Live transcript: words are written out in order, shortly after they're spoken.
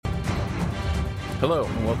Hello,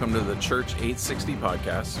 and welcome to the Church 860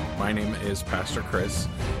 podcast. My name is Pastor Khris,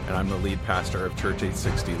 and I'm the lead pastor of Church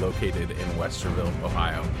 860 located in Westerville,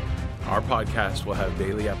 Ohio. Our podcast will have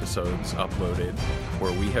daily episodes uploaded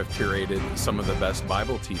where we have curated some of the best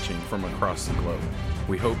Bible teaching from across the globe.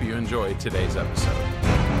 We hope you enjoy today's episode.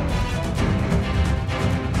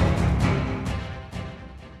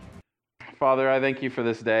 Father, I thank you for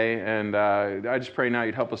this day, and I just pray now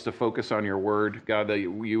you'd help us to focus on your word, God, that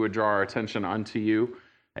you would draw our attention unto you,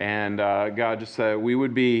 and God, just that we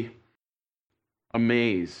would be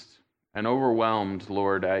amazed and overwhelmed,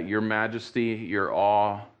 Lord, at your majesty, your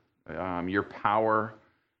awe, your power,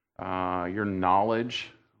 your knowledge,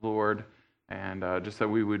 Lord, and just that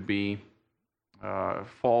we would be fall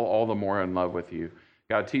all the more in love with you.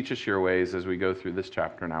 God, teach us your ways as we go through this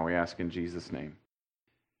chapter now, we ask in Jesus' name.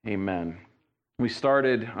 Amen. We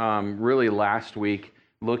started really last week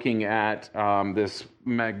looking at this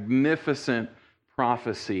magnificent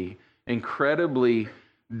prophecy, incredibly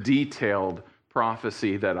detailed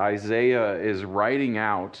prophecy that Isaiah is writing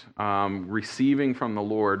out, receiving from the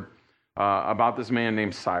Lord about this man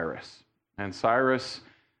named Cyrus. And Cyrus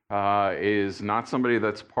is not somebody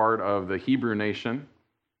that's part of the Hebrew nation.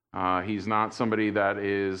 He's not somebody that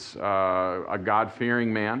is a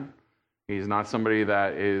God-fearing man. He's not somebody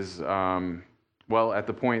that is, at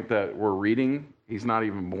the point that we're reading, he's not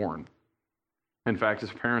even born. In fact,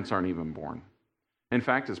 his parents aren't even born. In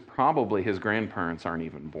fact, probably his grandparents aren't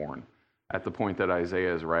even born at the point that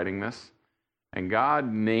Isaiah is writing this. And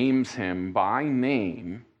God names him by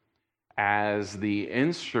name as the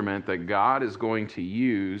instrument that God is going to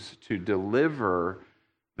use to deliver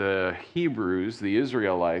the Hebrews, the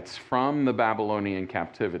Israelites, from the Babylonian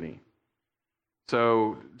captivity.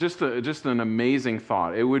 So just an amazing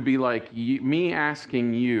thought. It would be like me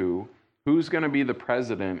asking you, who's going to be the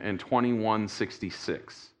president in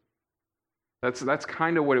 2166? That's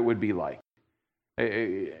kind of what it would be like.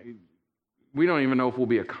 We don't even know if we'll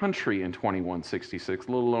be a country in 2166,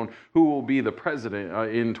 let alone who will be the president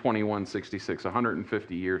in 2166,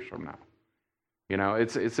 150 years from now. You know,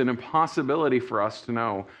 it's an impossibility for us to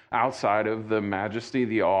know outside of the majesty,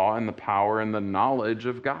 the awe, and the power and the knowledge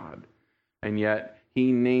of God. And yet,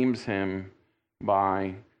 he names him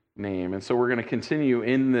by name. And so we're going to continue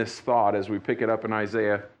in this thought as we pick it up in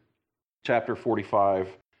Isaiah chapter 45,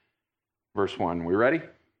 verse 1. We ready?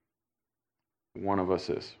 One of us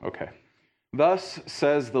is. Okay. Thus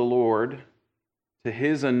says the Lord to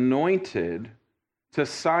his anointed, to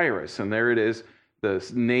Cyrus, and there it is, the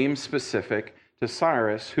name specific, to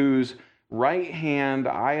Cyrus, whose right hand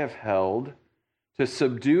I have held, to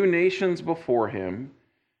subdue nations before him,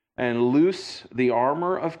 and loose the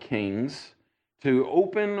armor of kings, to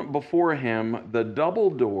open before him the double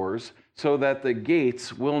doors, so that the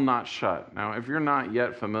gates will not shut. Now, if you're not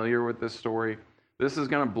yet familiar with this story, this is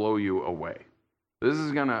going to blow you away. This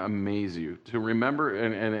is going to amaze you to remember,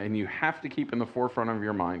 and you have to keep in the forefront of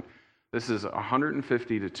your mind, this is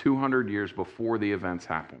 150 to 200 years before the events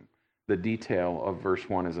happen. The detail of verse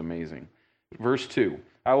 1 is amazing. Verse 2,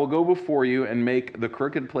 I will go before you and make the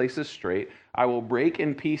crooked places straight. I will break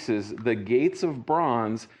in pieces the gates of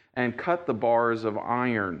bronze and cut the bars of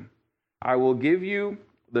iron. I will give you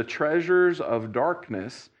the treasures of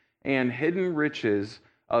darkness and hidden riches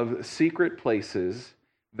of secret places,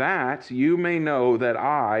 that you may know that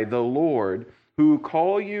I, the Lord, who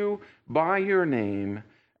call you by your name,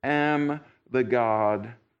 am the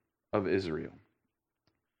God of Israel.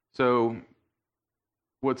 So,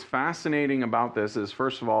 what's fascinating about this is,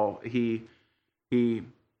 first of all, he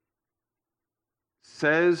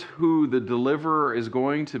says who the deliverer is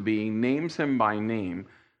going to be, names him by name.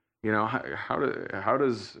 You know, how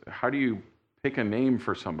do you pick a name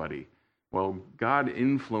for somebody? Well, God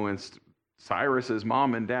influenced Cyrus's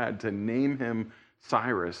mom and dad to name him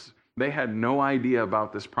Cyrus. They had no idea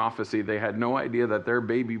about this prophecy. They had no idea that their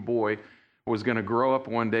baby boy was going to grow up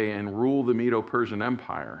one day and rule the Medo-Persian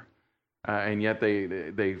Empire. And yet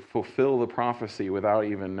they fulfill the prophecy without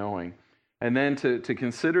even knowing. And then to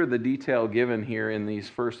consider the detail given here in these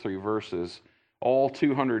first three verses, all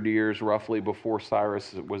 200 years roughly before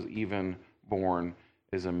Cyrus was even born,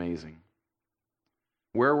 is amazing.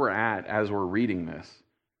 Where we're at as we're reading this,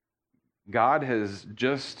 God has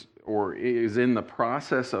is in the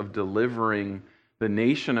process of delivering the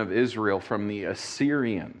nation of Israel from the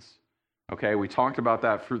Assyrians. Okay, we talked about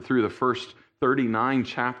that through the first 39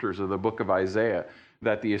 chapters of the book of Isaiah,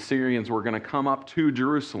 that the Assyrians were going to come up to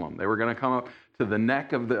Jerusalem. They were going to come up to the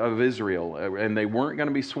neck of Israel, and they weren't going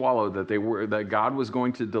to be swallowed, that God was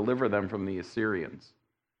going to deliver them from the Assyrians.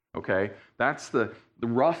 Okay? That's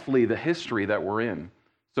roughly the history that we're in.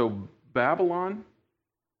 So Babylon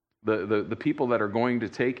the people that are going to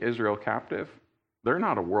take Israel captive, they're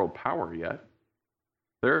not a world power yet.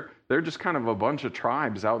 They're just kind of a bunch of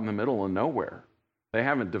tribes out in the middle of nowhere. They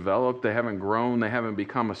haven't developed, they haven't grown, they haven't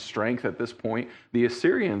become a strength at this point. The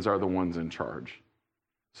Assyrians are the ones in charge.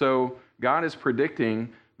 So God is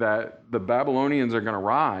predicting that the Babylonians are going to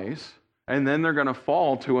rise, and then they're going to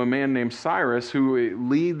fall to a man named Cyrus, who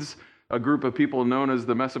leads a group of people known as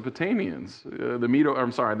the Mesopotamians,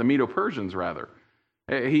 the Medo-Persians rather.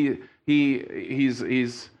 He's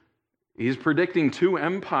predicting two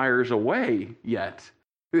empires away yet.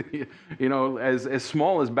 As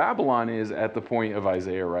small as Babylon is at the point of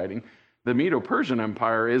Isaiah writing, the Medo-Persian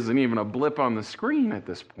Empire isn't even a blip on the screen at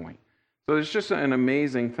this point. So it's just an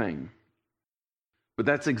amazing thing. But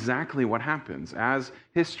that's exactly what happens. As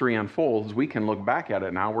history unfolds, we can look back at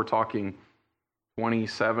it now. We're talking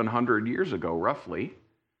 2,700 years ago, roughly,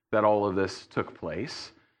 that all of this took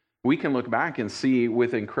place. We can look back and see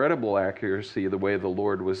with incredible accuracy the way the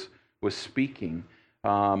Lord was speaking.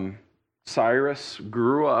 Cyrus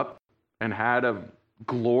grew up and had a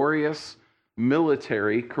glorious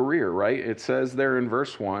military career, right? It says there in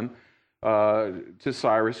verse 1, to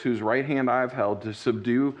Cyrus, whose right hand I have held, to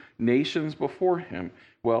subdue nations before him.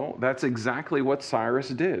 Well, that's exactly what Cyrus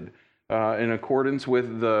did. In accordance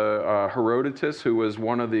with the Herodotus, who was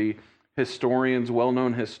one of the historians,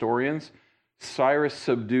 well-known historians, Cyrus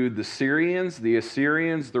subdued the Syrians, the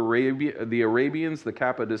Assyrians, the Arabians, the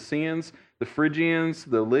Cappadocians, the Phrygians,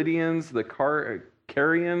 the Lydians, the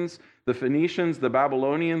Carians, the Phoenicians, the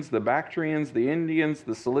Babylonians, the Bactrians, the Indians,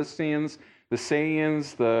 the Cilicians, the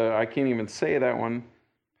Saeans, I can't even say that one,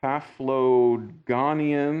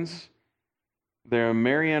 Paphlagonians, the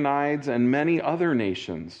Marianides, and many other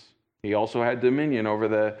nations. He also had dominion over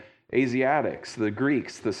the Asiatics, the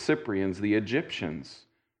Greeks, the Cyprians, the Egyptians.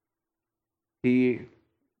 He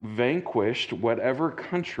vanquished whatever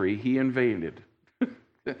country he invaded.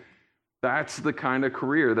 That's the kind of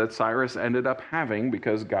career that Cyrus ended up having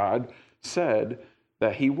because God said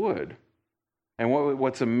that he would. And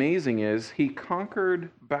what's amazing is he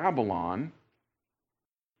conquered Babylon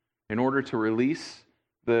in order to release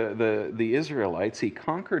the Israelites. He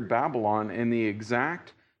conquered Babylon in the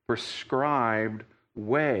exact prescribed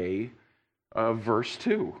way of verse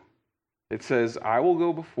 2. It says, I will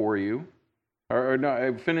go before you,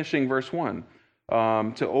 finishing verse 1,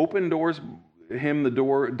 to open doors him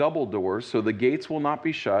double doors, so the gates will not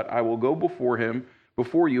be shut. I will go before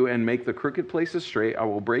you, and make the crooked places straight. I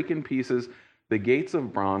will break in pieces the gates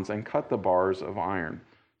of bronze and cut the bars of iron.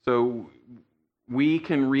 So we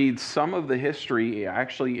can read some of the history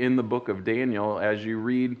actually in the book of Daniel. As you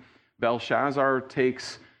read, Belshazzar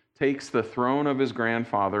takes the throne of his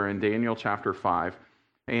grandfather in Daniel chapter 5,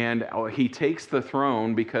 and he takes the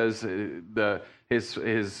throne because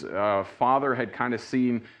his father had kind of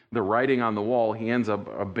seen the writing on the wall. He ends up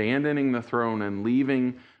abandoning the throne and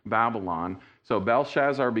leaving Babylon. So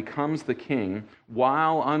Belshazzar becomes the king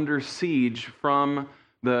while under siege from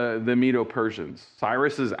the Medo-Persians.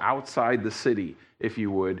 Cyrus is outside the city, if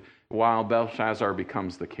you would, while Belshazzar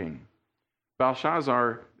becomes the king.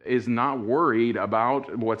 Belshazzar is not worried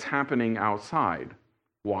about what's happening outside.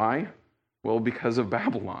 Why? Well, because of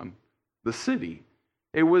Babylon, the city.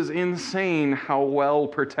 It was insane how well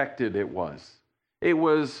protected it was. It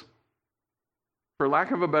was, for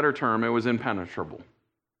lack of a better term, it was impenetrable.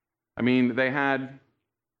 I mean, they had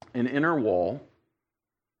an inner wall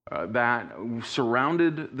that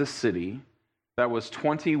surrounded the city that was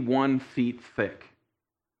 21 feet thick.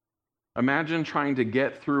 Imagine trying to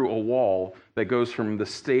get through a wall that goes from the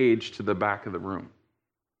stage to the back of the room.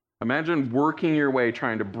 Imagine working your way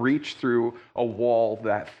trying to breach through a wall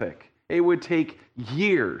that thick. It would take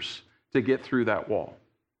years to get through that wall.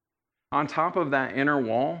 On top of that inner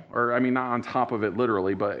wall, not on top of it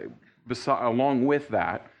literally, but along with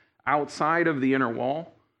that, outside of the inner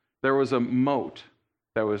wall, there was a moat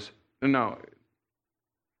that was,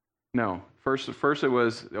 first it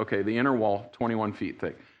was, the inner wall, 21 feet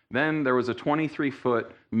thick. Then there was a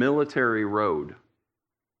 23-foot military road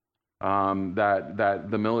that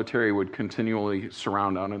the military would continually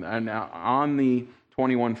surround on. And on the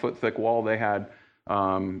 21-foot thick wall, they had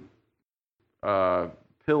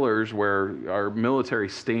pillars our military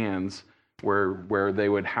stands where they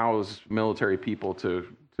would house military people to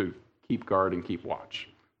keep guard and keep watch.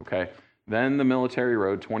 Okay. Then the military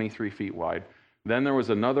road, 23 feet wide. Then there was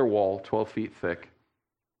another wall, 12 feet thick,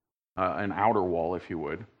 an outer wall, if you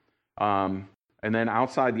would. And then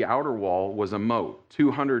outside the outer wall was a moat,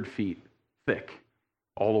 200 feet thick,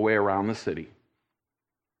 all the way around the city.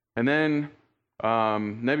 And then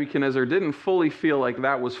Nebuchadnezzar didn't fully feel like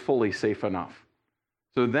that was fully safe enough.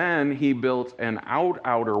 So then he built an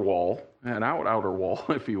outer wall,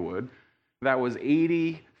 if you would, that was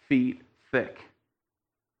 80 feet thick.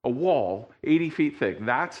 A wall 80 feet thick.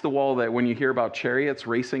 That's the wall that when you hear about chariots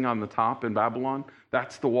racing on the top in Babylon,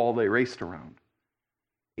 that's the wall they raced around.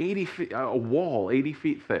 80 feet, a wall 80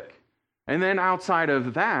 feet thick. And then outside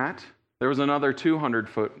of that, there was another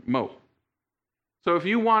 200-foot moat. So if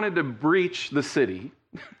you wanted to breach the city,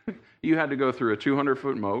 you had to go through a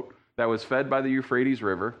 200-foot moat that was fed by the Euphrates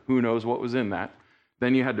River. Who knows what was in that?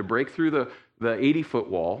 Then you had to break through the 80-foot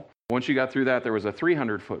wall. Once you got through that, there was a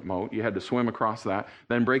 300-foot moat. You had to swim across that,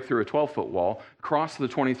 then break through a 12-foot wall, cross the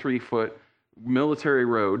 23-foot military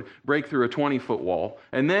road, break through a 20-foot wall,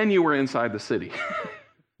 and then you were inside the city.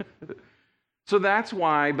 So that's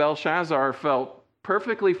why Belshazzar felt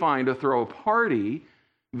perfectly fine to throw a party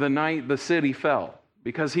the night the city fell,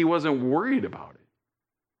 because he wasn't worried about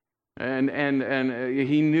it. And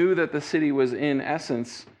he knew that the city was, in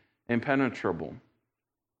essence, impenetrable.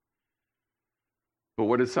 But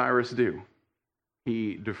what did Cyrus do?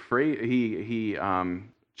 He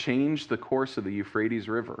changed the course of the Euphrates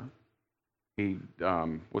River. He,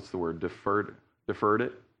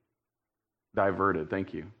 Diverted,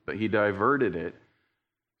 thank you. But he diverted it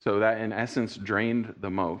so that, in essence, drained the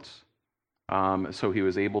moats. So he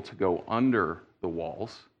was able to go under the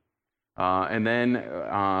walls. And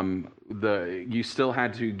then you still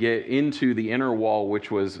had to get into the inner wall,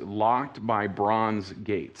 which was locked by bronze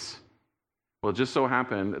gates. Well, it just so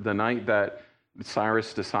happened the night that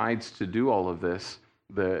Cyrus decides to do all of this,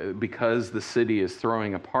 because the city is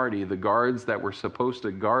throwing a party, the guards that were supposed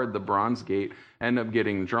to guard the bronze gate end up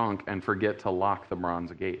getting drunk and forget to lock the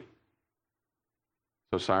bronze gate.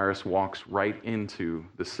 So Cyrus walks right into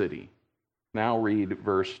the city. Now read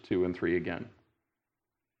verse 2 and 3 again.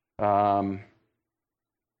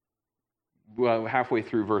 Halfway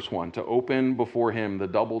through verse 1. To open before him the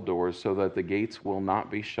double doors so that the gates will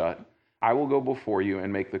not be shut. I will go before you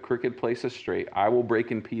and make the crooked places straight. I will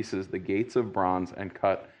break in pieces the gates of bronze and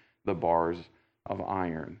cut the bars of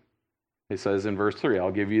iron. It says in verse 3,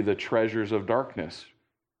 I'll give you the treasures of darkness.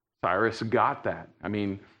 Cyrus got that. I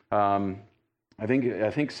mean, I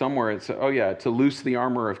think somewhere it's, to loose the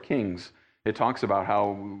armor of kings. It talks about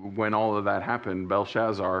how when all of that happened,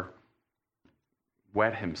 Belshazzar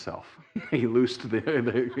wet himself. He loosed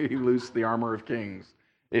the armor of kings,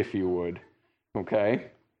 if you would.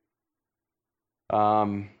 Okay?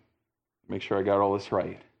 Make sure I got all this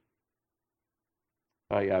right.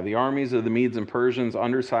 The armies of the Medes and Persians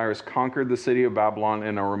under Cyrus conquered the city of Babylon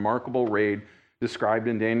in a remarkable raid described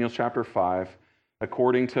in Daniel chapter 5.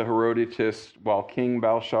 According to Herodotus, while King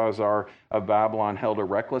Belshazzar of Babylon held a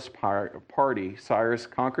reckless party, Cyrus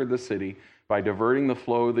conquered the city by diverting the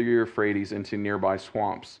flow of the Euphrates into nearby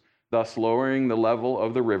swamps, thus lowering the level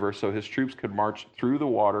of the river so his troops could march through the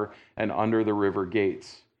water and under the river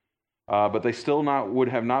gates. But they still would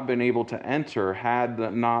have not been able to enter had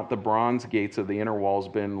not the bronze gates of the inner walls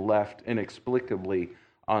been left inexplicably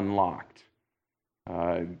unlocked.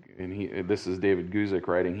 This is David Guzik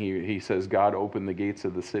writing. He says, God opened the gates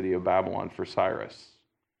of the city of Babylon for Cyrus,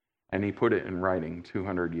 and he put it in writing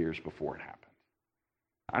 200 years before it happened.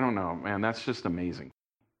 I don't know, man, that's just amazing.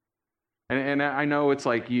 And I know it's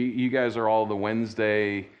like you guys are all the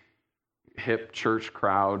Wednesday hip church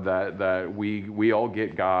crowd that we all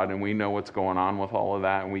get God and we know what's going on with all of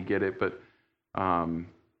that and we get it, but I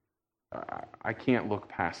can't look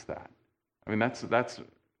past that. I mean, that's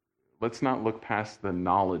let's not look past the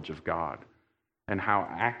knowledge of God and how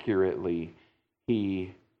accurately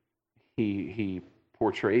he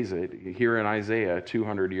portrays it here in Isaiah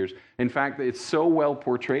 200 years. In fact, it's so well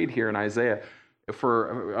portrayed here in Isaiah.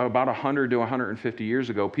 For about 100 to 150 years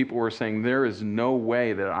ago, people were saying there is no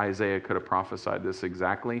way that Isaiah could have prophesied this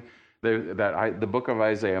exactly. The book of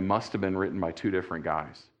Isaiah must have been written by two different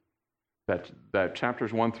guys. That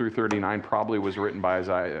chapters 1 through 39 probably was written by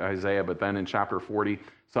Isaiah, but then in chapter 40,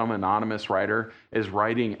 some anonymous writer is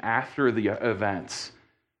writing after the events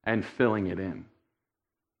and filling it in.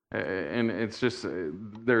 And it's just,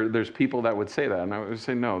 there's people that would say that, and I would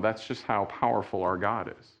say, no, that's just how powerful our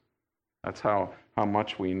God is. That's how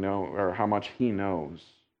much we know, or how much he knows.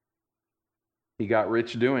 He got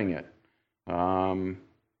rich doing it.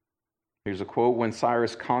 Here's a quote. When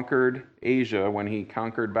Cyrus conquered Asia, when he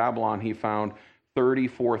conquered Babylon, he found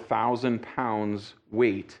 34,000 pounds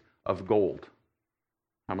weight of gold.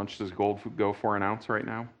 How much does gold go for an ounce right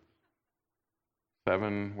now?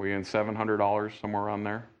 We're in $700, somewhere around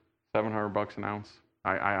there. $700 an ounce.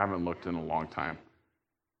 I haven't looked in a long time.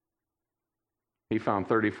 He found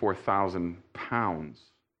 34,000 pounds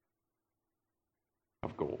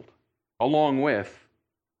of gold, along with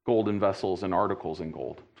golden vessels and articles in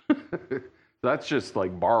gold. That's just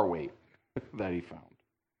like bar weight that he found.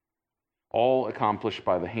 All accomplished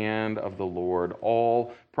by the hand of the Lord,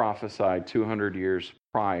 all prophesied 200 years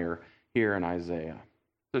prior here in Isaiah.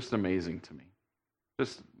 Just amazing to me.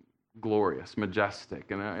 Just glorious,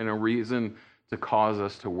 majestic, and a reason to cause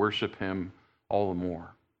us to worship him all the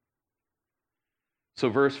more. So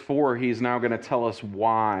verse 4, he's now going to tell us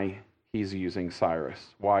why he's using Cyrus,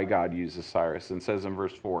 why God uses Cyrus. And says in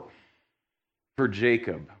verse 4, for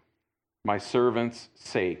Jacob, my servant's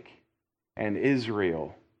sake, and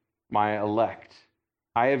Israel, my elect,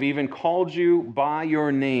 I have even called you by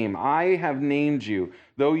your name. I have named you,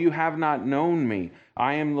 though you have not known me.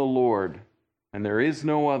 I am the Lord, and there is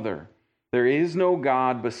no other. There is no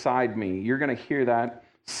God beside me. You're going to hear that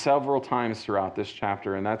several times throughout this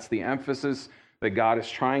chapter, and that's the emphasis that God is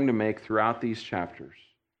trying to make throughout these chapters.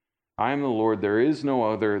 I am the Lord, there is no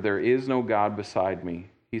other, there is no God beside me.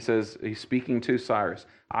 He says, he's speaking to Cyrus,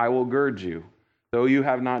 I will gird you, though you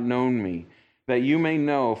have not known me, that you may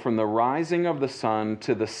know from the rising of the sun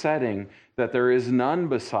to the setting that there is none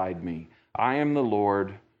beside me. I am the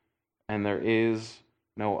Lord, and there is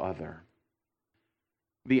no other.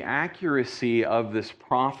 The accuracy of this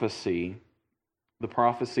prophecy, the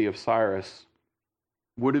prophecy of Cyrus,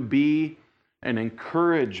 would it be an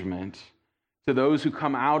encouragement to those who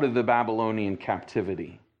come out of the Babylonian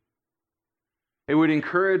captivity? It would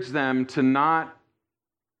encourage them to not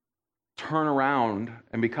turn around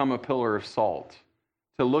and become a pillar of salt,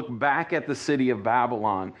 to look back at the city of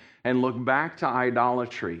Babylon and look back to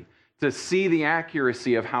idolatry, to see the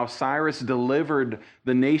accuracy of how Cyrus delivered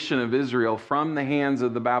the nation of Israel from the hands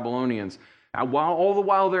of the Babylonians. All the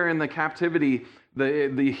while they're in the captivity,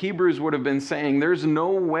 the Hebrews would have been saying, there's no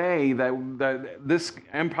way that this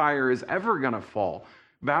empire is ever going to fall.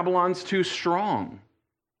 Babylon's too strong.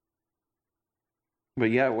 But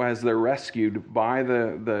yet, as they're rescued by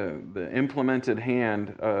the implemented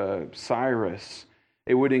hand, Cyrus,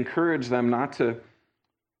 it would encourage them not to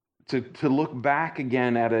look back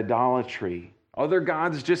again at idolatry. Other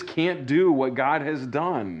gods just can't do what God has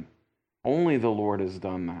done. Only the Lord has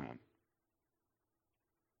done that.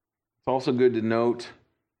 It's also good to note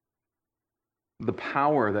the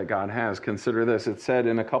power that God has. Consider this. It said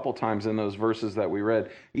in a couple times in those verses that we read,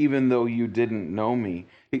 even though you didn't know me.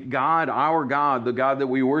 God, our God, the God that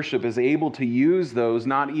we worship, is able to use those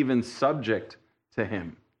not even subject to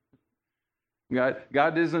him. God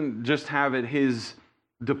doesn't just have at his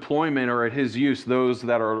deployment or at his use those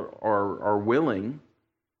that are willing.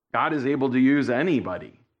 God is able to use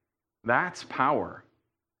anybody. That's power.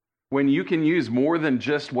 When you can use more than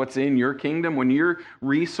just what's in your kingdom, when your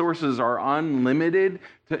resources are unlimited,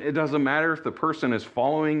 it doesn't matter if the person is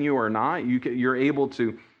following you or not, you're able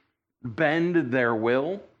to bend their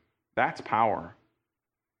will. That's power.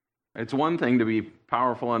 It's one thing to be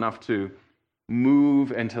powerful enough to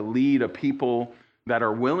move and to lead a people that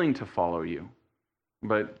are willing to follow you.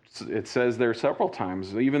 But it says there several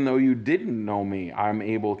times, even though you didn't know me, I'm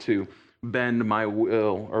able to bend my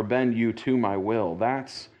will or bend you to my will.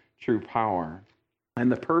 That's true power.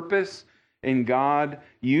 And the purpose in God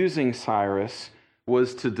using Cyrus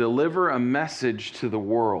was to deliver a message to the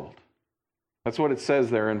world. That's what it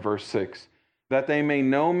says there in verse 6. That they may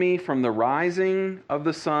know me from the rising of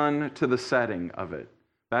the sun to the setting of it.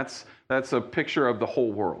 That's a picture of the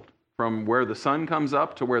whole world. From where the sun comes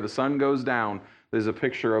up to where the sun goes down, there's a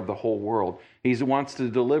picture of the whole world. He wants to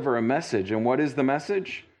deliver a message. And what is the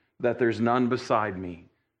message? That there's none beside me.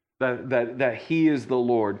 That he is the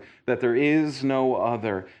Lord, that there is no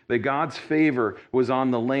other, that God's favor was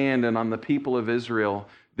on the land and on the people of Israel,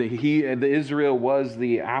 that Israel was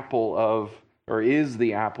the apple of, or is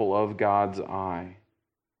the apple of God's eye.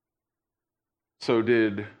 So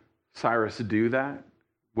did Cyrus do that?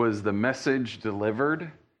 Was the message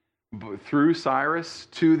delivered through Cyrus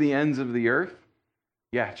to the ends of the earth?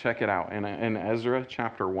 Yeah, check it out. In Ezra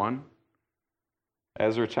chapter 1,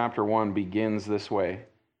 Ezra chapter 1 begins this way.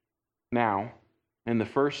 Now, in the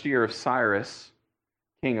first year of Cyrus,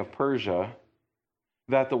 king of Persia,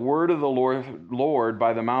 that the word of the Lord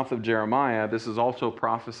by the mouth of Jeremiah, this is also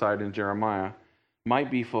prophesied in Jeremiah,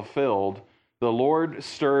 might be fulfilled, the Lord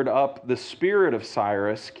stirred up the spirit of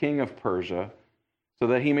Cyrus, king of Persia, so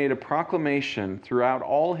that he made a proclamation throughout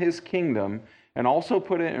all his kingdom and also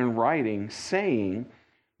put it in writing, saying,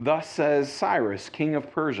 thus says Cyrus, king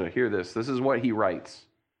of Persia. Hear this. This is what he writes.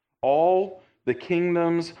 All the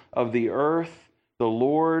kingdoms of the earth, the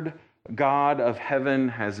Lord God of heaven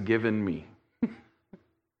has given me.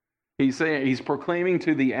 He's proclaiming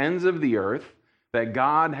to the ends of the earth that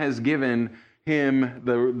God has given him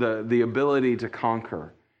the ability to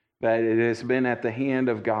conquer. that it has been at the hand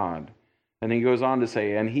of God. And he goes on to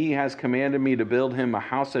say, and he has commanded me to build him a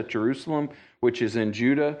house at Jerusalem, which is in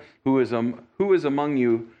Judah, who is among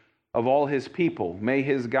you of all his people. May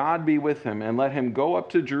his God be with him, and let him go up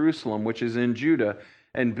to Jerusalem, which is in Judah,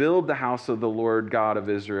 and build the house of the Lord God of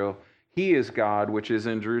Israel. He is God, which is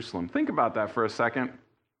in Jerusalem. Think about that for a second.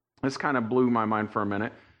 This kind of blew my mind for a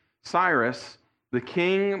minute. Cyrus, the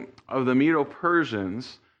king of the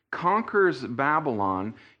Medo-Persians, conquers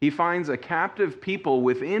Babylon. He finds a captive people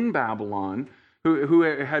within Babylon who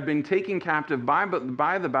had been taken captive by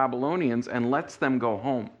the Babylonians and lets them go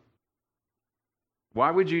home.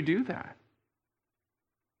 Why would you do that?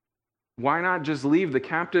 Why not just leave the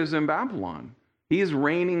captives in Babylon? He's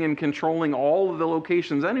reigning and controlling all of the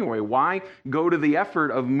locations anyway. Why go to the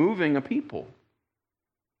effort of moving a people?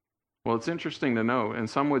 Well, it's interesting to note, and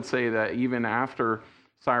some would say that even after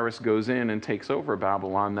Cyrus goes in and takes over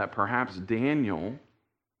Babylon, that perhaps Daniel,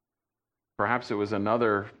 perhaps it was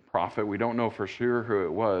another prophet, we don't know for sure who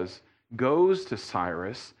it was, goes to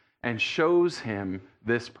Cyrus and shows him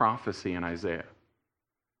this prophecy in Isaiah.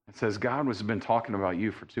 It says, God has been talking about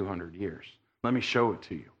you for 200 years. Let me show it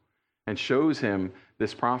to you. And shows him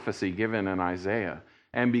this prophecy given in Isaiah.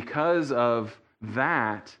 And because of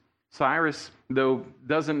that, Cyrus, though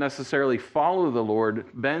doesn't necessarily follow the Lord,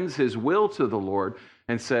 bends his will to the Lord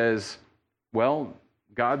and says, well,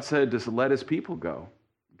 God said to let his people go.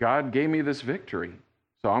 God gave me this victory,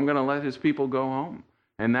 so I'm going to let his people go home.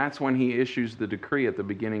 And that's when he issues the decree at the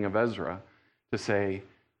beginning of Ezra to say,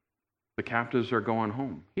 the captives are going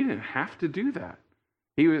home. He didn't have to do that.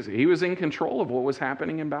 He was in control of what was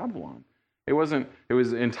happening in Babylon. It was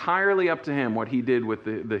entirely up to him what he did with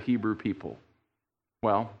the Hebrew people.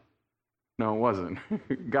 Well, no, it wasn't.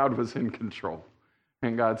 God was in control.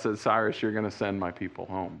 And God said, Cyrus, you're going to send my people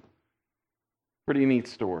home. Pretty neat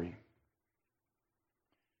story.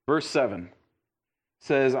 Verse 7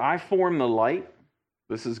 says, I form the light.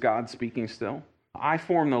 This is God speaking still. I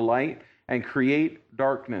form the light and create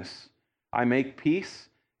darkness. I make peace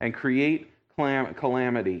and create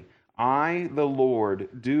calamity. I, the Lord,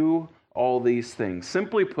 do all these things.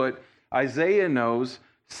 Simply put, Isaiah knows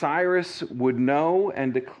Cyrus would know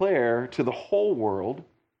and declare to the whole world,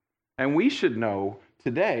 and we should know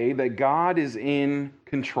today, that God is in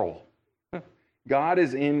control. God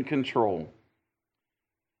is in control.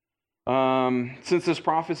 Since this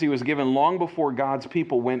prophecy was given long before God's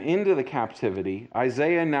people went into the captivity,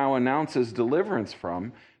 Isaiah now announces deliverance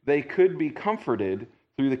from. They could be comforted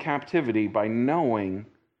through the captivity by knowing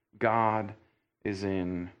God is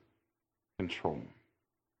in control.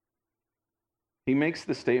 He makes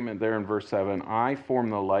the statement there in verse 7, I form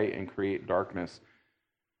the light and create darkness.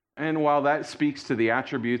 And while that speaks to the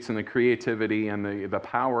attributes and the creativity and the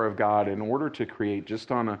power of God in order to create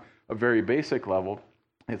just on a very basic level,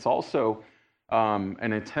 it's also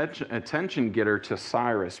an attention getter to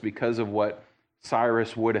Cyrus because of what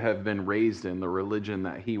Cyrus would have been raised in, the religion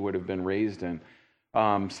that he would have been raised in.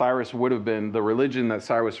 Cyrus would have been the religion that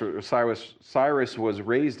Cyrus was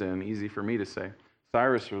raised in, easy for me to say,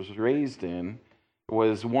 Cyrus was raised in,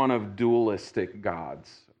 was one of dualistic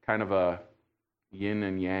gods, kind of a yin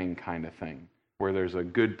and yang kind of thing, where there's a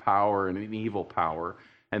good power and an evil power,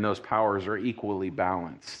 and those powers are equally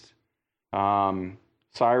balanced.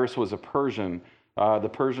 Cyrus was a Persian. The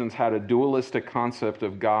Persians had a dualistic concept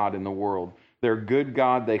of God in the world. Their good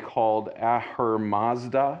god they called Ahura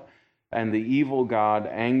Mazda, and the evil god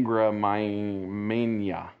Angra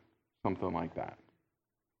Mainya, something like that.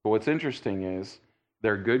 But what's interesting is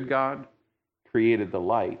their good god created the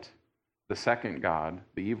light. The second god,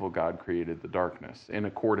 the evil god, created the darkness in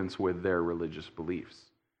accordance with their religious beliefs.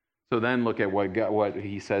 So then look at what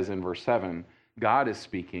he says in verse 7. God is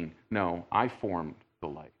speaking, no, I formed the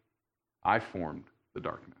light. I formed the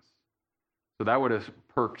darkness. So that would have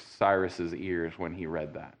perked Cyrus's ears when he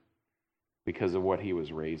read that because of what he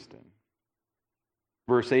was raised in.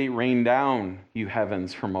 Verse 8, rain down, you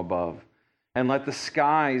heavens from above, and let the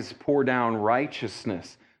skies pour down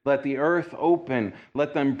righteousness. Let the earth open,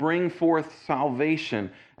 let them bring forth salvation,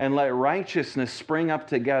 and let righteousness spring up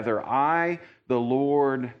together. I, the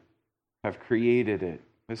Lord, have created it.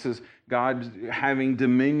 This is God having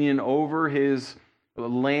dominion over his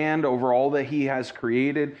land, over all that he has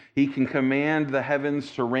created. He can command the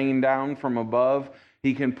heavens to rain down from above.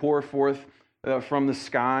 He can pour forth from the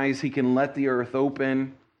skies. He can let the earth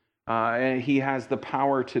open. And he has the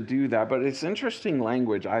power to do that. But it's interesting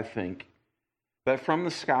language, I think, that from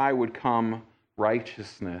the sky would come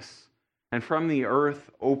righteousness, and from the earth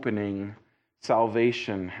opening,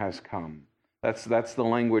 salvation has come. That's the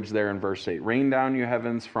language there in verse 8. Rain down, you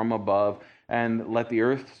heavens, from above, and let the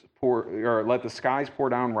earth let the skies pour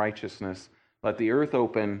down righteousness, let the earth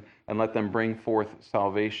open, and let them bring forth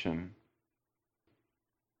salvation.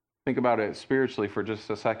 Think about it spiritually for just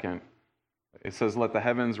a second. It says, let the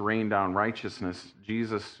heavens rain down righteousness.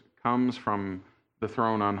 Jesus comes from the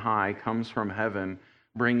throne on high, comes from heaven,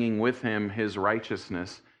 bringing with him his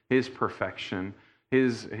righteousness, his perfection,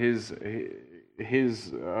 his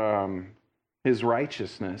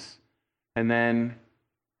righteousness. And then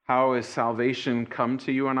how has salvation come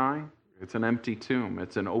to you and I? It's an empty tomb.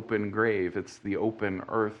 It's an open grave. It's the open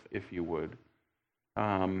earth, if you would.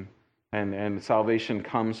 And salvation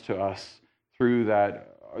comes to us through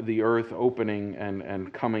that, the earth opening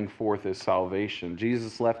and coming forth as salvation.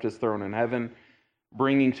 Jesus left his throne in heaven,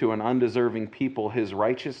 bringing to an undeserving people his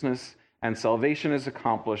righteousness, and salvation is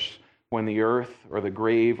accomplished when the earth or the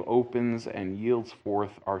grave opens and yields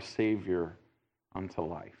forth our Savior unto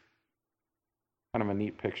life. Kind of a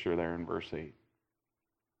neat picture there in verse 8.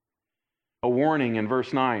 A warning in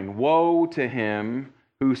verse 9. Woe to him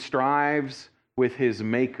who strives with his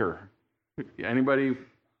maker. Anybody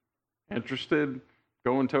interested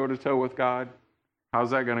going toe-to-toe with God?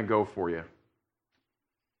 How's that going to go for you?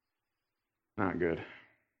 Not good.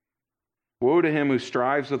 Woe to him who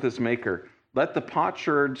strives with his maker. Let the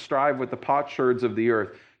potsherd strive with the potsherds of the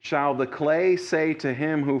earth. Shall the clay say to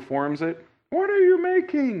him who forms it, what are you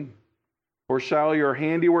making? Or shall your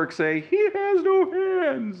handiwork say, he has no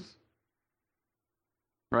hands?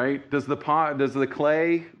 Right? Does the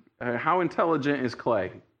clay, how intelligent is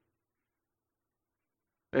clay?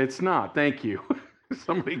 It's not. Thank you.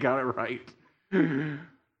 Somebody got it right.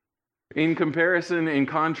 In comparison, in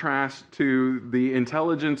contrast to the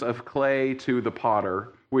intelligence of clay to the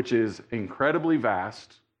potter, which is incredibly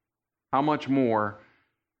vast, how much more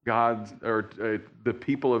God's or the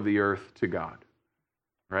people of the earth to God,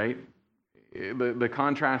 right? The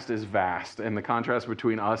contrast is vast, and the contrast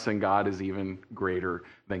between us and God is even greater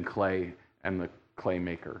than clay and the clay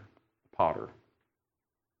maker, potter.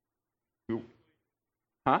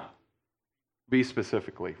 Huh? Be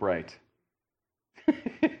specifically, right.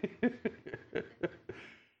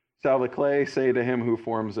 Shall the clay say to him who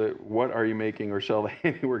forms it, what are you making? Or shall the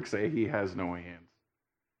handiwork say, he has no hands?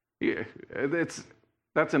 Yeah,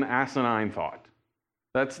 that's an asinine thought.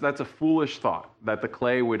 That's a foolish thought that the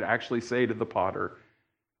clay would actually say to the potter.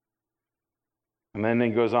 And then he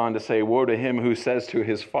goes on to say, woe to him who says to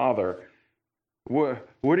his father, what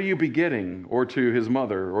are you begetting? Or to his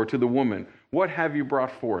mother, or to the woman, what have you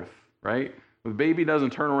brought forth? Right? The baby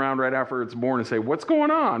doesn't turn around right after it's born and say, what's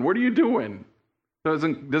going on? What are you doing?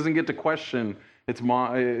 Doesn't get to question its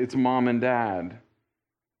mom and dad.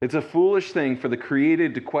 It's a foolish thing for the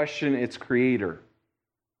created to question its creator.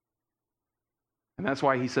 And that's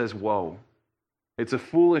why he says, woe. It's a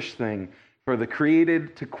foolish thing for the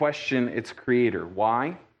created to question its creator.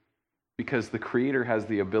 Why? Because the creator has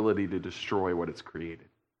the ability to destroy what it's created.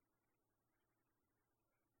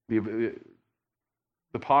 The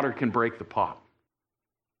potter can break the pot.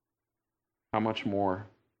 How much more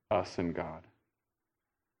us and God?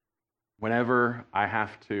 Whenever I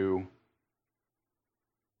have to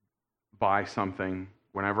buy something,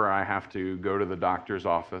 whenever I have to go to the doctor's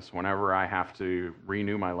office, whenever I have to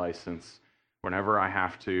renew my license, whenever I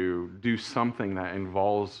have to do something that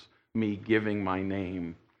involves me giving my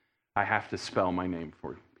name, I have to spell my name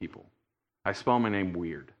for people. I spell my name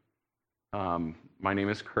weird. My name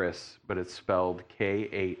is Khris, but it's spelled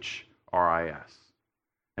Khris.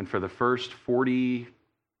 And for the first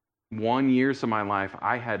 41 years of my life,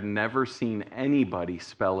 I had never seen anybody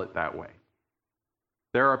spell it that way.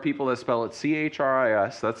 There are people that spell it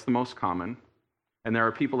Chris, that's the most common. And there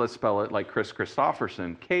are people that spell it like Chris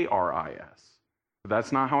Christopherson, Kris. But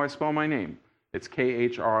that's not how I spell my name. It's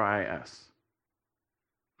Khris.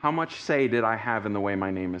 How much say did I have in the way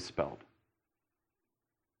my name is spelled?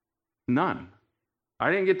 None. I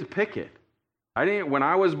didn't get to pick it. When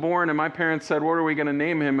I was born and my parents said, what are we going to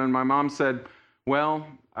name him? And my mom said, well,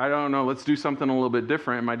 I don't know, let's do something a little bit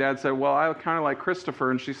different. And my dad said, well, I kind of like Christopher.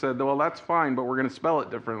 And she said, well, that's fine, but we're going to spell it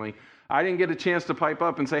differently. I didn't get a chance to pipe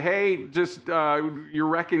up and say, hey, just you're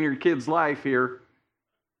wrecking your kid's life here.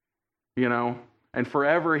 You know, and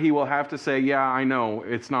forever he will have to say, yeah, I know,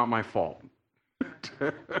 it's not my fault.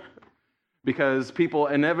 Because people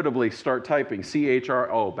inevitably start typing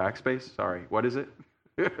backspace, sorry, what is it?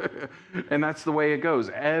 And that's the way it goes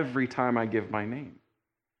every time I give my name.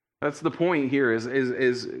 That's the point here is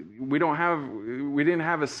we didn't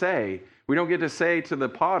have a say. We don't get to say to the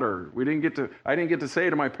potter. I didn't get to say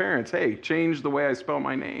to my parents, hey, change the way I spell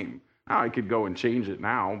my name. Now I could go and change it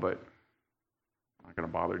now, but I'm not going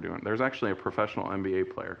to bother doing it. There's actually a professional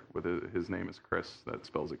NBA player with his name is Khris that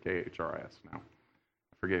spells it Khris now.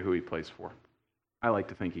 I Forget who he plays for. I like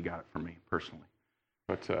to think he got it from me personally,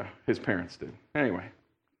 but his parents did. Anyway,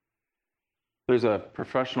 there's a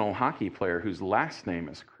professional hockey player whose last name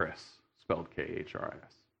is Khris, spelled Khris.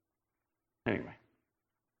 Anyway,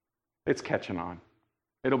 it's catching on.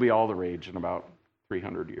 It'll be all the rage in about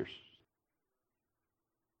 300 years.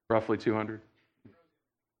 Roughly 200?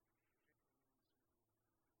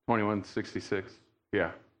 2166.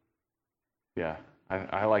 Yeah. Yeah.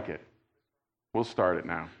 I like it. We'll start it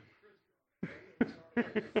now.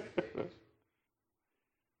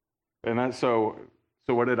 And that, so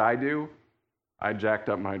what did I do? I jacked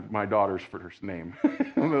up my daughter's first name.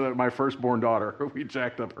 My firstborn daughter, we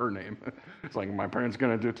jacked up her name. It's like, my parents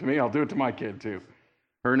going to do it to me, I'll do it to my kid too.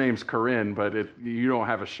 Her name's Corinne, but you don't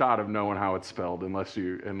have a shot of knowing how it's spelled unless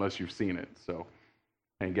you've seen it. So,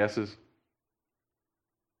 any guesses?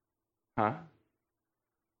 Huh?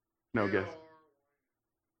 No guess.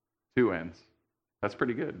 2 N's. That's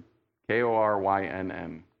pretty good.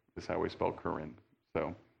 Korynn is how we spell Corinne.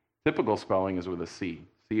 So, typical spelling is with a C.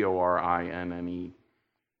 Corinne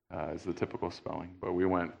is the typical spelling, but we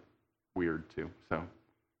went weird too. So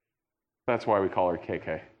that's why we call her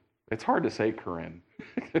KK. It's hard to say Corinne.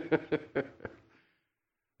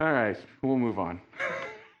 All right, we'll move on.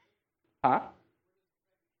 Huh?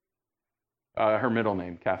 Her middle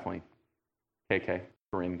name, Kathleen. KK,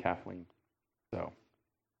 Corinne Kathleen. So,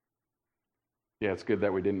 yeah, it's good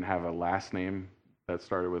that we didn't have a last name that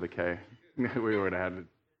started with a K. We would have had to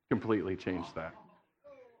completely change that.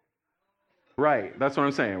 Right, that's what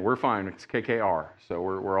I'm saying. We're fine. It's KKR, so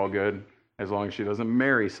we're all good as long as she doesn't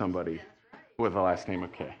marry somebody with the last name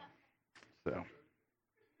of K. So,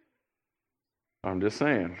 I'm just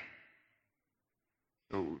saying.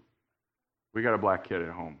 We got a black kid at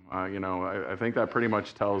home. I think that pretty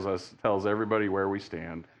much tells everybody where we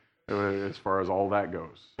stand as far as all that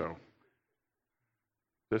goes. So,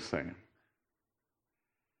 just saying.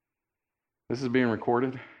 This is being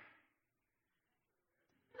recorded.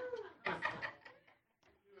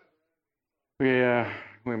 Yeah,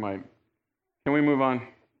 we might. Can we move on?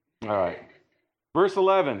 All right. Verse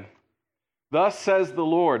 11. Thus says the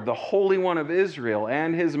Lord, the Holy One of Israel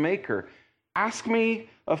and his Maker, ask me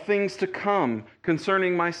of things to come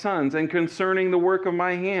concerning my sons and concerning the work of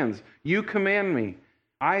my hands. You command me.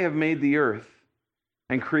 I have made the earth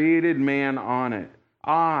and created man on it.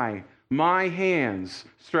 My hands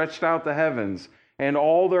stretched out the heavens, and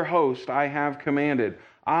all their host I have commanded.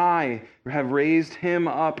 I have raised him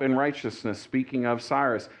up in righteousness, speaking of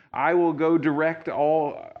Cyrus. I will direct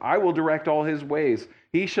all his ways.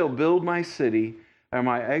 He shall build my city and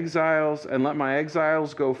let my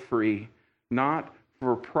exiles go free, not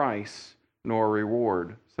for price nor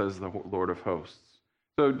reward, says the Lord of hosts.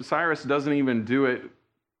 So Cyrus doesn't even do it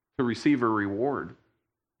to receive a reward.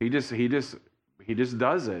 He just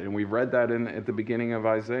does it, and we've read that at the beginning of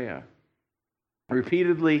Isaiah.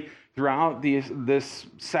 Repeatedly throughout this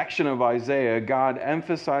section of Isaiah, God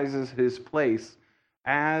emphasizes his place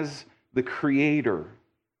as the creator.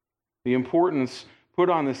 The importance put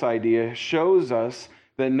on this idea shows us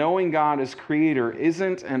that knowing God as creator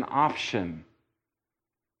isn't an option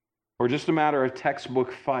or just a matter of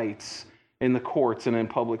textbook fights in the courts and in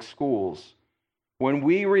public schools. When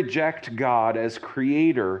we reject God as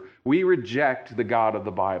creator, we reject the God of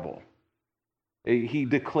the Bible. He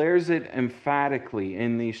declares it emphatically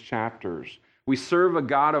in these chapters. We serve a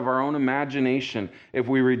God of our own imagination if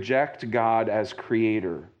we reject God as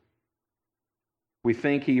creator. We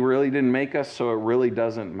think he really didn't make us, so it really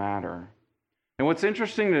doesn't matter. And what's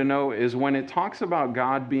interesting to know is when it talks about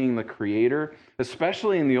God being the creator,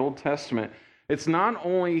 especially in the Old Testament, it's not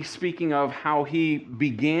only speaking of how he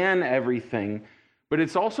began everything, but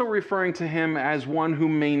it's also referring to him as one who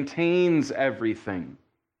maintains everything.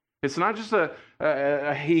 It's not just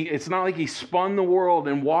it's not like he spun the world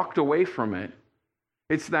and walked away from it.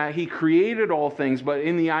 It's that he created all things, but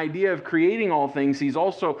in the idea of creating all things, he's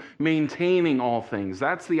also maintaining all things.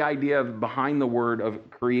 That's the idea behind the word of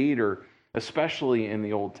creator, especially in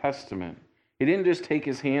the Old Testament. He didn't just take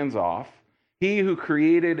his hands off. He who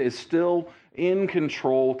created is still in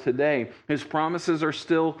control today. His promises are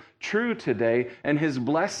still true today, and his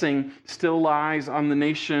blessing still lies on the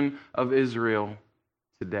nation of Israel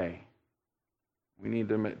today. We need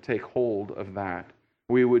to take hold of that.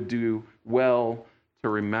 We would do well to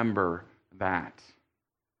remember that,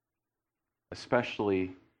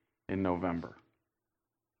 especially in November,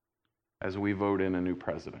 as we vote in a new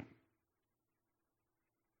president.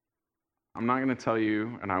 I'm not going to tell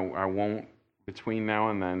you, and I won't between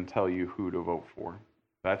now and then tell you who to vote for.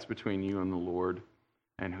 That's between you and the Lord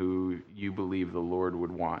and who you believe the Lord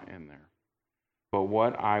would want in there. But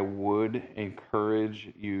what I would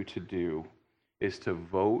encourage you to do is to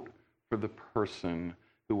vote for the person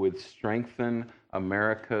who would strengthen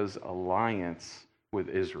America's alliance with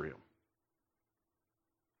Israel.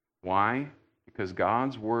 Why? Because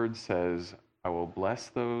God's word says, I will bless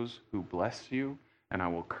those who bless you, and I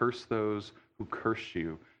will curse those who curse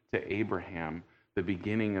you, to Abraham, the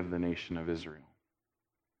beginning of the nation of Israel.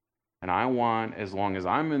 And I want, as long as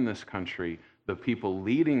I'm in this country, the people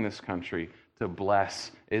leading this country to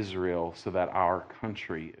bless Israel so that our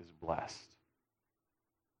country is blessed.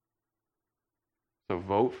 So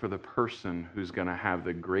vote for the person who's going to have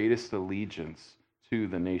the greatest allegiance to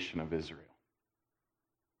the nation of Israel.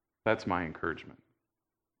 That's my encouragement.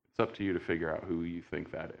 It's up to you to figure out who you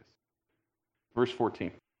think that is. Verse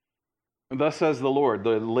 14. Thus says the Lord,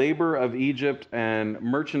 the labor of Egypt and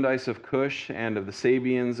merchandise of Cush and of the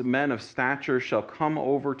Sabians, men of stature shall come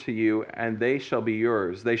over to you, and they shall be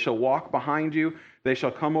yours. They shall walk behind you, they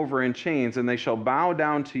shall come over in chains, and they shall bow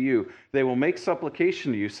down to you. They will make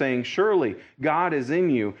supplication to you, saying, surely God is in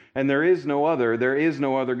you, and there is no other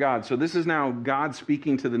God. So this is now God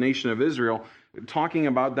speaking to the nation of Israel, talking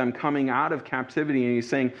about them coming out of captivity, and he's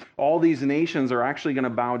saying all these nations are actually going to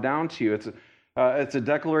bow down to you. It's a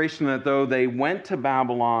declaration that though they went to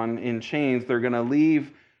Babylon in chains, they're going to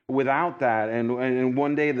leave without that. And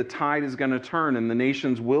one day the tide is going to turn and the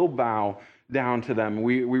nations will bow down to them.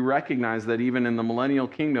 We recognize that even in the millennial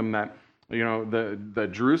kingdom that, the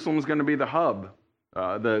Jerusalem is going to be the hub,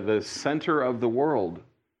 the center of the world.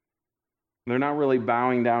 They're not really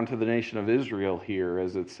bowing down to the nation of Israel here,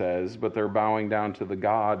 as it says, but they're bowing down to the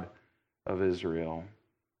God of Israel.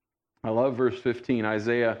 I love verse 15.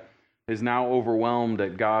 Isaiah is now overwhelmed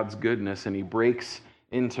at God's goodness, and he breaks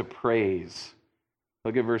into praise.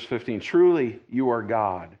 Look at verse 15. Truly you are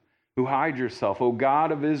God, who hide yourself, O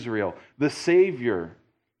God of Israel, the Savior.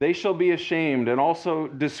 They shall be ashamed and also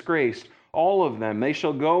disgraced, all of them. They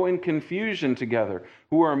shall go in confusion together,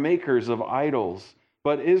 who are makers of idols.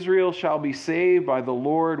 But Israel shall be saved by the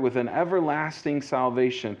Lord with an everlasting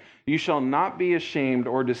salvation. You shall not be ashamed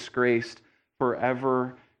or disgraced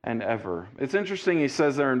forever and ever. It's interesting, he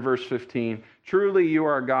says there in verse 15, truly you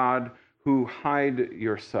are God who hide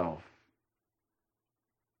yourself.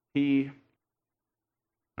 I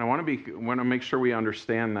want to make sure we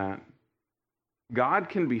understand that God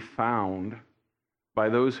can be found by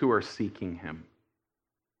those who are seeking him.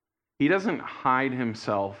 He doesn't hide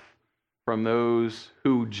himself from those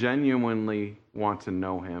who genuinely want to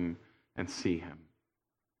know him and see him.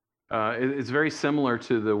 It's very similar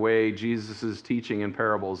to the way Jesus is teaching in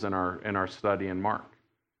parables in our study in Mark,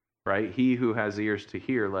 right? He who has ears to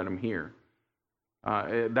hear, let him hear.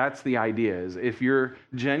 That's the idea, is if you're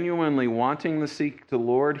genuinely wanting to seek the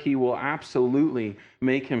Lord, he will absolutely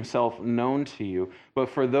make himself known to you. But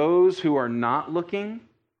for those who are not looking,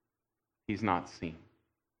 he's not seen.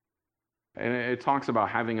 And it talks about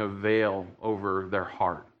having a veil over their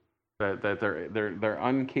heart, that they're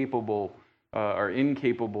incapable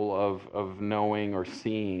of knowing or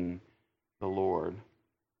seeing the Lord.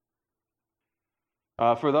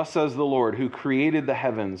 For thus says the Lord, who created the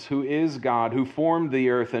heavens, who is God, who formed the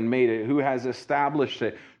earth and made it, who has established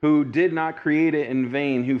it, who did not create it in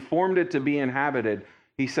vain, who formed it to be inhabited.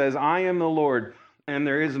 He says, I am the Lord, and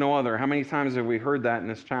there is no other. How many times have we heard that in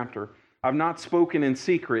this chapter? I've not spoken in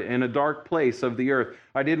secret in a dark place of the earth.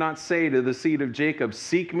 I did not say to the seed of Jacob,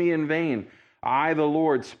 seek me in vain. I, the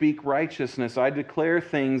Lord, speak righteousness. I declare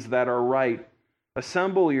things that are right.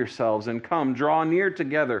 Assemble yourselves and come, draw near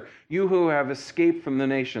together, you who have escaped from the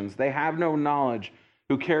nations. They have no knowledge,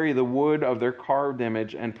 who carry the wood of their carved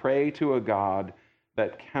image and pray to a God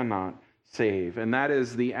that cannot save. And that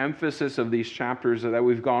is the emphasis of these chapters that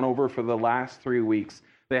we've gone over for the last 3 weeks.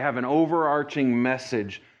 They have an overarching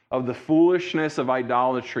message of the foolishness of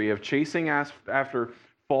idolatry, of chasing after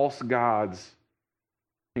false gods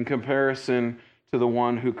in comparison to the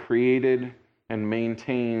one who created and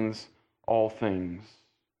maintains all things.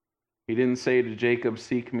 He didn't say to Jacob,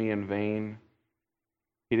 seek me in vain.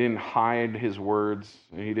 He didn't hide his words.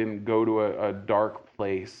 He didn't go to a dark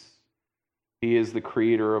place. He is the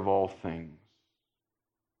creator of all things.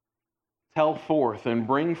 Tell and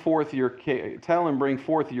bring forth your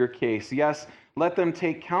case. Yes, let them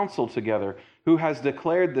take counsel together. Who has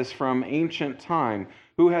declared this from ancient time?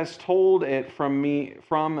 Who has told it from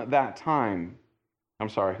that time?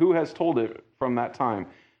 Who has told it from that time?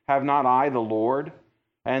 Have not I the Lord?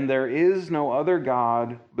 And there is no other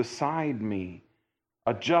God beside me,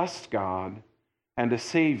 a just God and a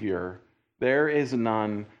Savior. There is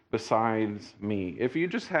none besides me. If you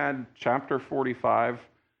just had chapter 45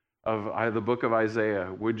 of the book of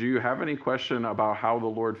Isaiah, would you have any question about how the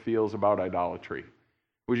Lord feels about idolatry?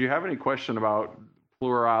 Would you have any question about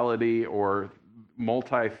plurality or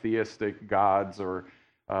multi-theistic gods or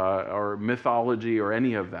mythology or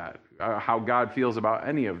any of that? How God feels about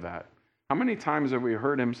any of that? How many times have we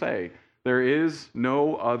heard him say, there is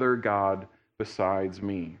no other God besides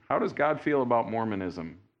me? How does God feel about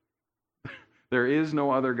Mormonism? There is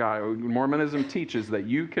no other God. Mormonism teaches that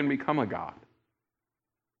you can become a God.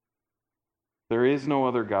 There is no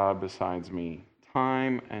other God besides me.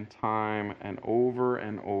 Time and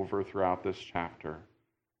over throughout this chapter.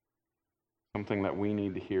 Something that we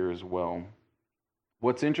need to hear as well.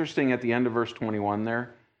 What's interesting at the end of verse 21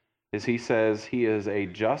 there is he says he is a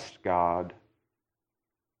just God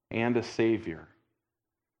and a Savior.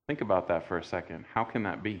 Think about that for a second. How can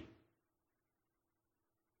that be?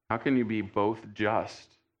 How can you be both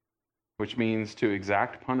just, which means to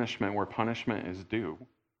exact punishment where punishment is due,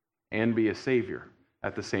 and be a Savior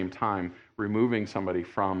at the same time, removing somebody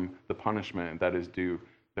from the punishment that is due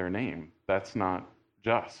their name? That's not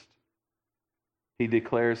just. He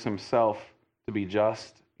declares himself to be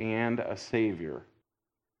just and a Savior.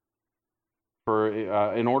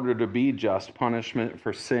 In order to be just, punishment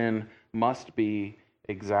for sin must be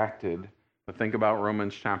exacted. But think about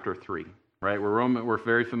Romans chapter 3, right? We're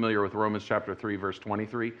very familiar with Romans chapter 3, verse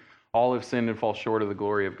 23. All have sinned and fall short of the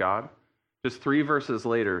glory of God. Just 3 verses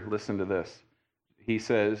later, listen to this. He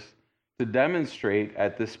says, to demonstrate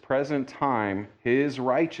at this present time his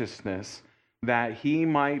righteousness, that he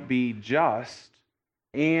might be just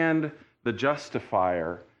and the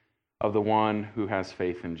justifier of the one who has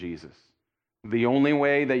faith in Jesus. The only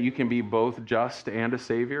way that you can be both just and a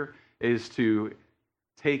Savior is to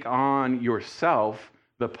take on yourself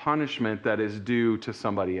the punishment that is due to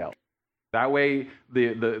somebody else. That way,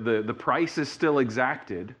 the price is still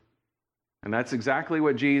exacted, and that's exactly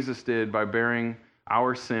what Jesus did by bearing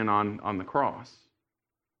our sin on the cross.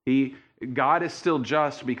 God is still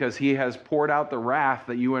just because he has poured out the wrath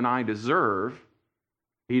that you and I deserve.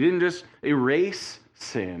 He didn't just erase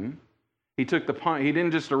sin. He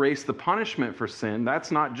didn't just erase the punishment for sin. That's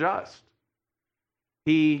not just.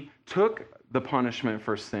 He took the punishment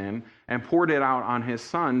for sin and poured it out on his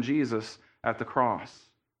son, Jesus, at the cross.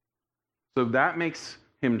 So that makes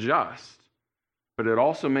him just, but it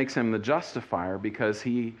also makes him the justifier because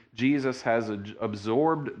Jesus has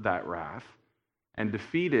absorbed that wrath and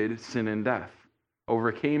defeated sin and death,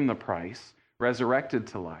 overcame the price, resurrected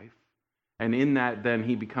to life, and in that then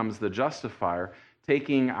he becomes the justifier,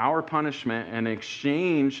 taking our punishment and in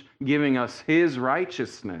exchange giving us his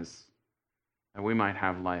righteousness, that we might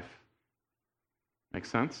have life. Make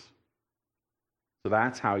sense? So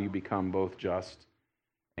that's how you become both just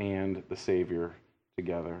and the Savior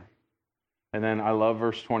together. And then I love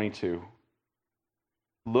verse 22.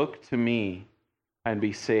 Look to me and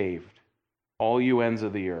be saved, all you ends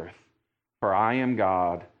of the earth, for I am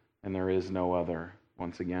God and there is no other.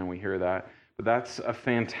 Once again, we hear that. But that's a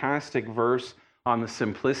fantastic verse on the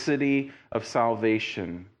simplicity of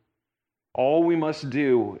salvation. All we must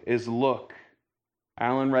do is look.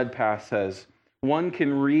 Alan Redpath says, one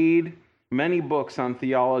can read many books on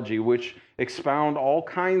theology which expound all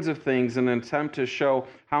kinds of things in an attempt to show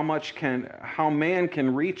how man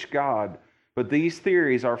can reach God, but these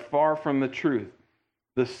theories are far from the truth.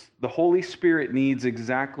 The Holy Spirit needs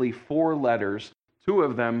exactly 4 letters, 2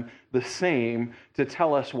 of them the same, to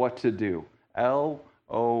tell us what to do.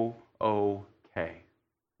 Look.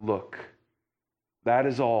 Look. That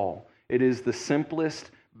is all. It is the simplest,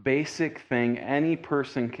 basic thing any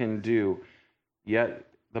person can do, yet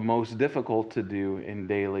the most difficult to do in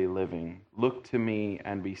daily living. Look to me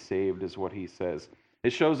and be saved is what he says.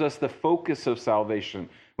 It shows us the focus of salvation.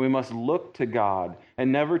 We must look to God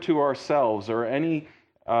and never to ourselves or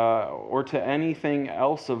to anything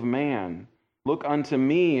else of man. Look unto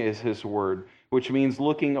me is his word, which means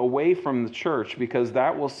looking away from the church because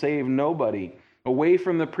that will save nobody. Away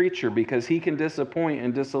from the preacher because he can disappoint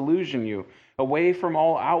and disillusion you. Away from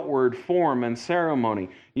all outward form and ceremony.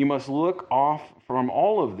 You must look off from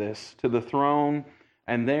all of this to the throne,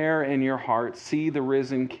 and there in your heart see the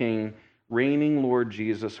risen King, reigning Lord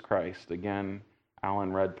Jesus Christ. Again,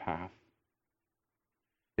 Alan Redpath.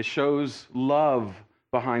 It shows love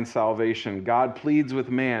behind salvation. God pleads with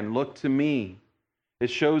man, look to me. It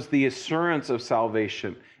shows the assurance of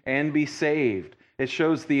salvation and be saved. It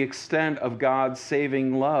shows the extent of God's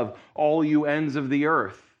saving love, all you ends of the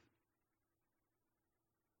earth.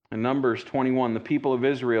 In Numbers 21, the people of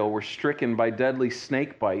Israel were stricken by deadly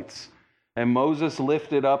snake bites, and Moses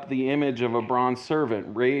lifted up the image of a bronze serpent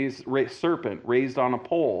raised on a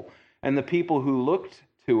pole, and the people who looked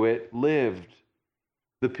to it lived.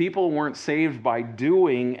 The people weren't saved by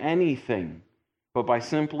doing anything, but by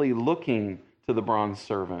simply looking to the bronze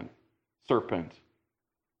serpent.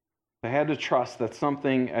 They had to trust that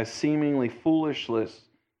something as seemingly foolish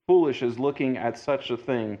as looking at such a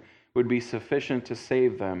thing would be sufficient to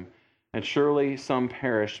save them, and surely some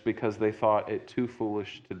perished because they thought it too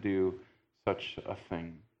foolish to do such a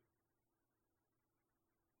thing.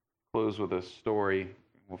 Close with a story.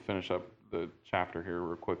 We'll finish up the chapter here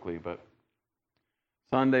real quickly, but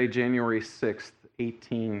Sunday, January 6th,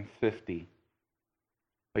 1850.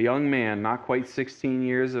 A young man, not quite 16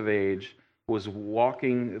 years of age, was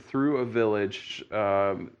walking through a village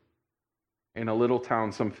in a little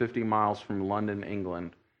town some 50 miles from London,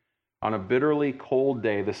 England. On a bitterly cold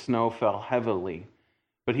day, the snow fell heavily,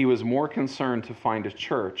 but he was more concerned to find a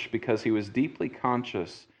church because he was deeply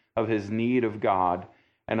conscious of his need of God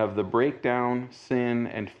and of the breakdown, sin,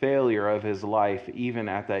 and failure of his life even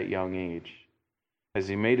at that young age. As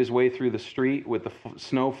he made his way through the street with the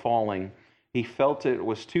snow falling, he felt it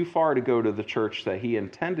was too far to go to the church that he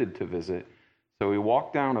intended to visit, so he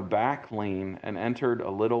walked down a back lane and entered a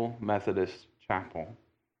little Methodist chapel.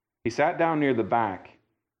 He sat down near the back,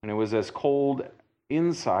 and it was as cold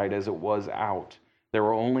inside as it was out. There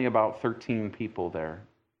were only about 13 people there.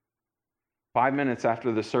 5 minutes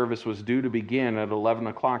after the service was due to begin at 11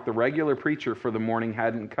 o'clock, the regular preacher for the morning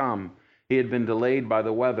hadn't come. He had been delayed by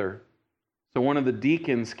the weather. So one of the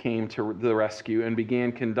deacons came to the rescue and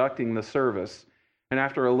began conducting the service, and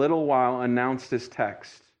after a little while announced his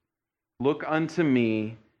text, "Look unto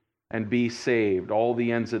me and be saved, all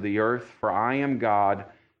the ends of the earth, for I am God,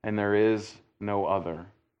 and there is no other."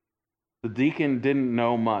 The deacon didn't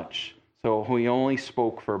know much, so he only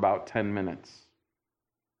spoke for about 10 minutes.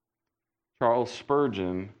 Charles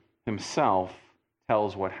Spurgeon himself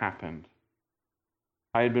tells what happened.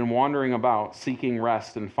 "I had been wandering about, seeking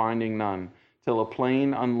rest and finding none, till a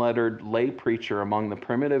plain, unlettered lay preacher among the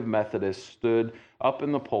primitive Methodists stood up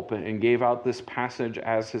in the pulpit and gave out this passage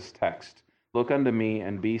as his text, 'Look unto me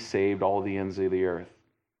and be saved, all the ends of the earth.'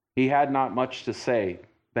 He had not much to say,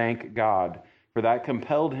 thank God, for that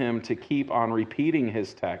compelled him to keep on repeating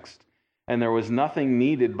his text, and there was nothing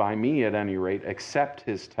needed by me at any rate except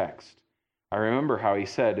his text. I remember how he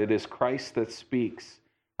said, 'It is Christ that speaks.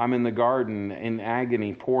 I'm in the garden in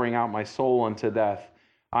agony, pouring out my soul unto death.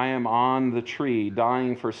 I am on the tree,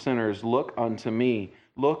 dying for sinners. Look unto me.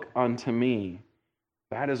 Look unto me.'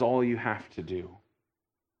 That is all you have to do.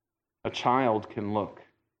 A child can look.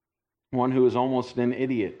 One who is almost an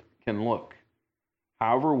idiot can look.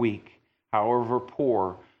 However weak, however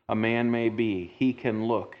poor a man may be, he can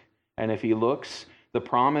look. And if he looks, the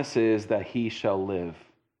promise is that he shall live."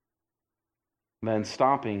 Then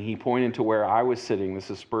stopping, he pointed to where I was sitting, this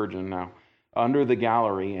is Spurgeon now, under the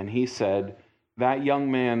gallery, and he said, "That young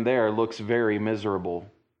man there looks very miserable."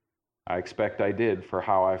 I expect I did, for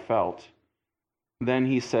how I felt. Then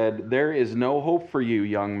he said, "There is no hope for you,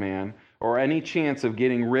 young man, or any chance of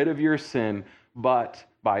getting rid of your sin, but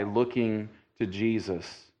by looking to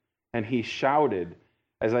Jesus." And he shouted,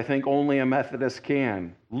 as I think only a Methodist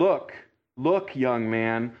can, "Look, look, young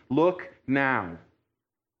man, look now."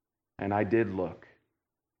 And I did look.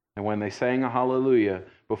 And when they sang a hallelujah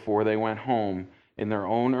before they went home in their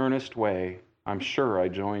own earnest way, I'm sure I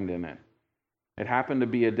joined in it. It happened to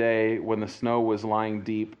be a day when the snow was lying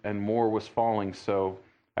deep and more was falling, so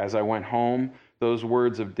as I went home, those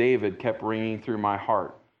words of David kept ringing through my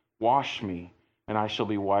heart, "Wash me, and I shall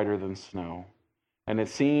be whiter than snow." And it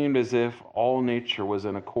seemed as if all nature was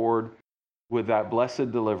in accord with that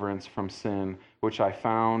blessed deliverance from sin, which I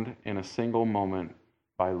found in a single moment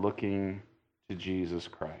by looking to Jesus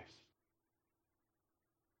Christ.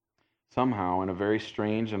 Somehow, in a very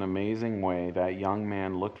strange and amazing way, that young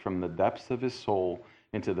man looked from the depths of his soul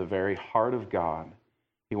into the very heart of God.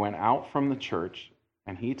 He went out from the church,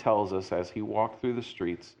 and he tells us as he walked through the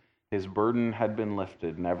streets, his burden had been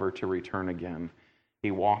lifted, never to return again.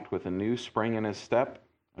 He walked with a new spring in his step,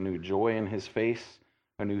 a new joy in his face,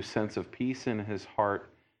 a new sense of peace in his heart.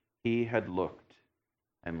 He had looked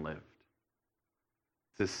and lived.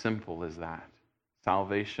 It's as simple as that.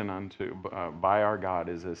 Salvation by our God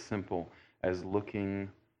is as simple as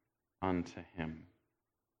looking unto him.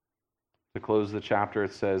 To close the chapter,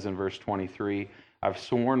 it says in verse 23, "I've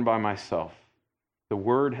sworn by myself, the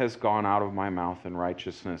word has gone out of my mouth in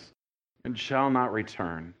righteousness, and shall not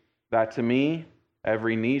return, that to me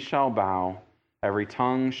every knee shall bow, every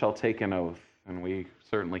tongue shall take an oath." And we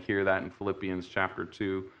certainly hear that in Philippians chapter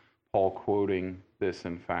 2, Paul quoting this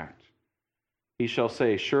in fact. "He shall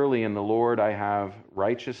say, surely in the Lord I have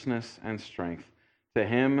righteousness and strength. To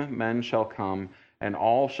him men shall come, and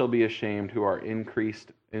all shall be ashamed who are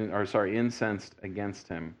increased incensed against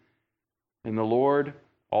him. In the Lord,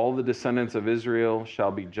 all the descendants of Israel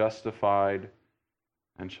shall be justified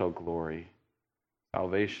and shall glory.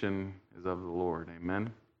 Salvation is of the Lord.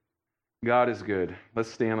 Amen. God is good.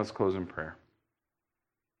 Let's stand, let's close in prayer.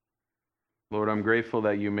 Lord, I'm grateful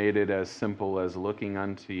that you made it as simple as looking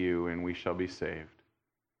unto you and we shall be saved.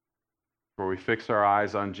 For we fix our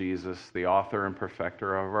eyes on Jesus, the author and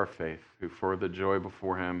perfecter of our faith, who for the joy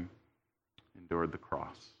before him endured the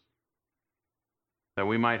cross. That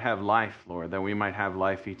we might have life, Lord, that we might have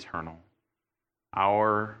life eternal.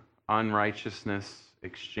 Our unrighteousness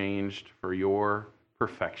exchanged for your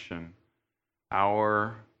perfection.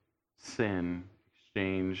 Our sin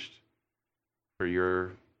exchanged for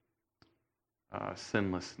your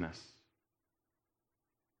sinlessness.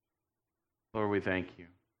 Lord, we thank you.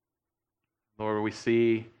 Lord, we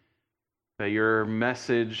see that your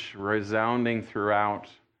message resounding throughout,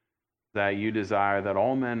 that you desire that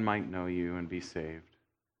all men might know you and be saved,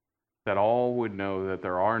 that all would know that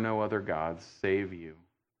there are no other gods save you,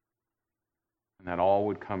 and that all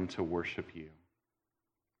would come to worship you.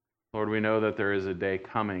 Lord, we know that there is a day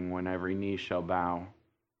coming when every knee shall bow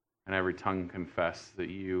and every tongue confess that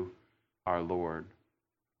you are Lord.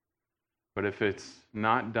 But if it's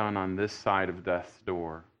not done on this side of death's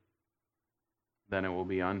door, then it will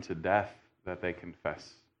be unto death that they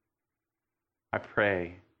confess. I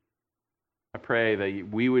pray that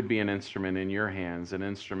we would be an instrument in your hands, an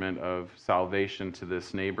instrument of salvation to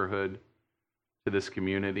this neighborhood, to this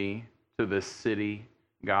community, to this city,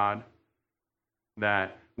 God,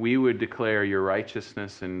 that we would declare your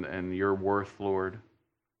righteousness and your worth, Lord,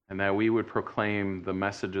 and that we would proclaim the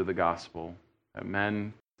message of the gospel, that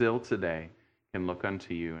men still today can look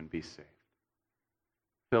unto you and be saved.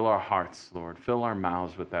 Fill our hearts, Lord. Fill our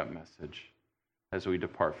mouths with that message as we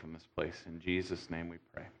depart from this place. In Jesus' name we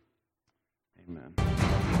pray. Amen.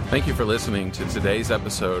 Thank you for listening to today's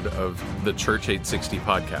episode of the Church 860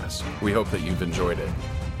 podcast. We hope that you've enjoyed it.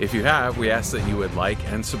 If you have, we ask that you would like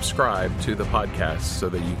and subscribe to the podcast so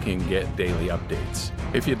that you can get daily updates.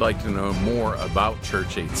 If you'd like to know more about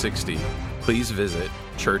Church 860, please visit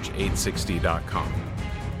church860.com.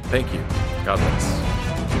 Thank you. God bless.